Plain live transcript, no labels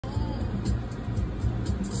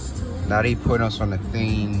Now they put us on the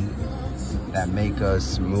thing that make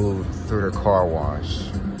us move through the car wash.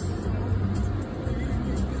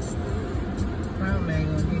 Probably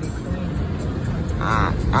ain't gonna get it clean.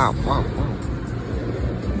 Wow.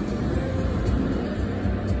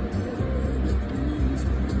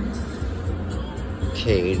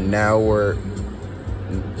 Okay, now we're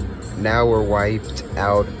wiped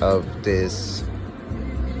out of this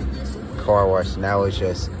car wash. Now it's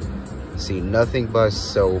just see nothing but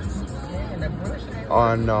soap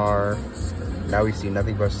on our. Now we see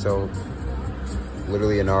nothing but soap,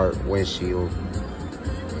 literally in our windshield.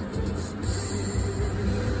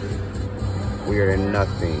 Weird and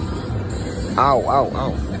nothing. Ow.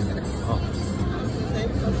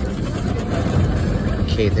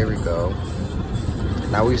 Okay, there we go.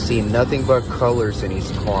 Now we've seen nothing but colors in these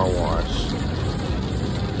car wash.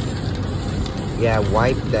 Yeah,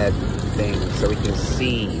 wipe that thing so we can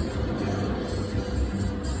see.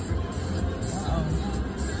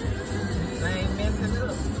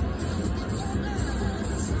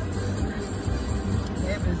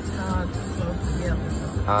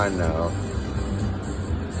 I know.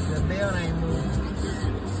 The bell ain't moving.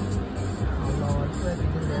 Oh Lord, let me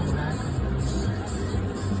do that when I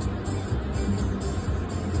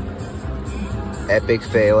can. Epic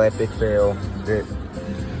fail.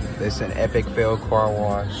 This is an epic fail car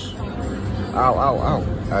wash. Ow.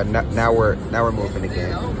 Now we're moving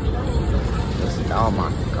again. Oh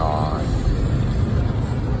my God.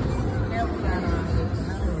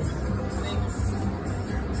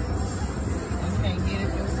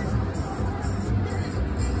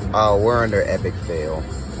 Oh, we're under epic fail.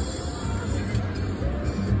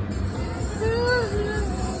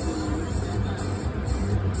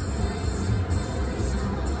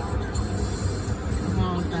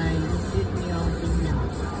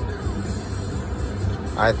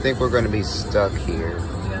 I think we're going to be stuck here.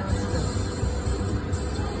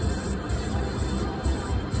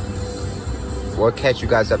 We'll catch you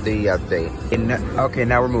guys up the update. Okay,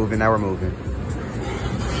 now we're moving.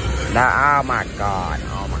 Now, oh my God.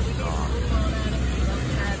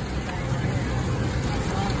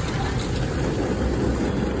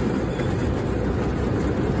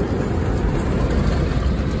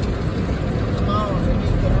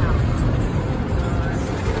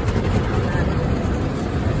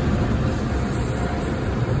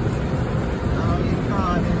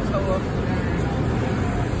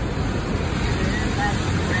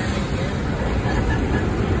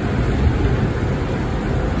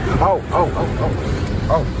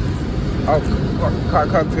 Car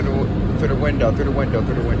come through the window. What this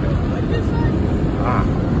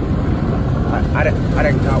I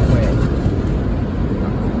didn't got wet.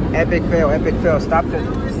 Epic fail. Stop the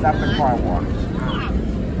car wash.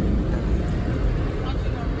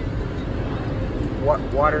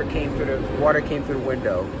 Water came through the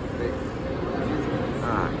window.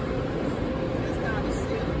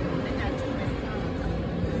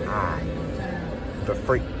 The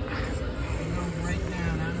freak.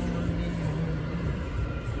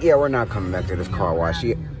 Yeah, we're not coming back to this car wash.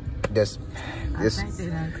 This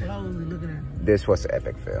was an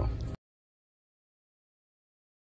epic fail.